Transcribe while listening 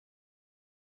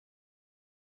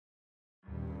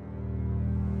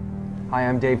Hi,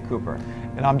 I'm Dave Cooper.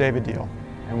 And I'm David Deal.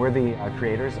 And we're the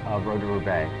creators of Road to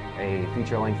Roubaix, a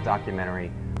feature-length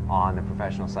documentary on the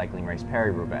professional cycling race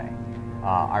Paris-Roubaix.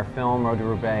 Our film, Road to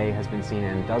Roubaix, has been seen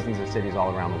in dozens of cities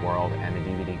all around the world, and the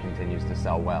DVD continues to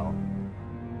sell well.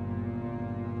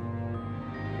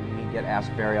 We get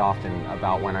asked very often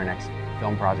about when our next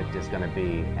film project is going to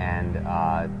be, and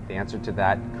the answer to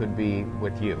that could be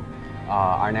with you.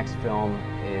 Our next film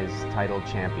is titled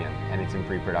Champion, and it's in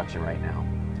pre-production right now.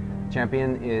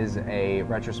 Champion is a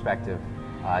retrospective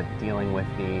dealing with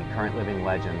the current living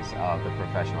legends of the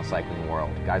professional cycling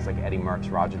world, guys like Eddy Merckx,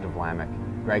 Roger de Vlaeminck,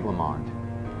 Greg LeMond.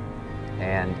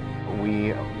 And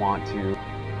we want to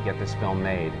get this film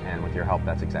made, and with your help,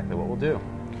 that's exactly what we'll do.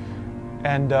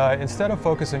 And instead of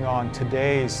focusing on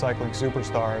today's cycling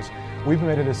superstars, we've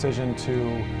made a decision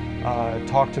to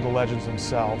talk to the legends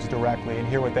themselves directly and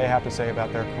hear what they have to say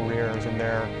about their careers and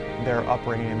their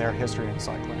upbringing and their history in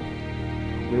cycling.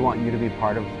 We want you to be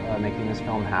part of making this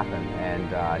film happen,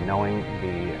 and knowing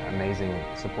the amazing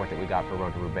support that we got for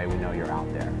Road to Roubaix, we know you're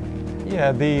out there.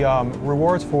 Yeah, the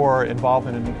rewards for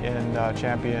involvement in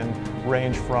Champion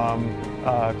range from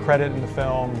credit in the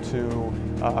film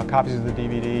to copies of the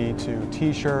DVD to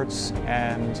T-shirts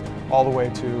and all the way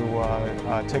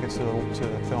to tickets to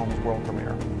the film's world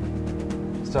premiere.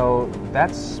 So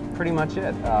that's pretty much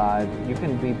it. You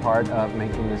can be part of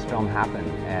making this film happen,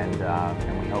 and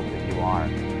we hope that you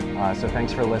are. So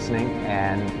thanks for listening,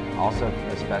 and also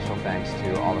a special thanks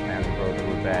to all the fans of Road to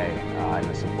Roubaix and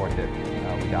the support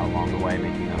that we got along the way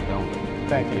making that film.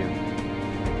 Thank you.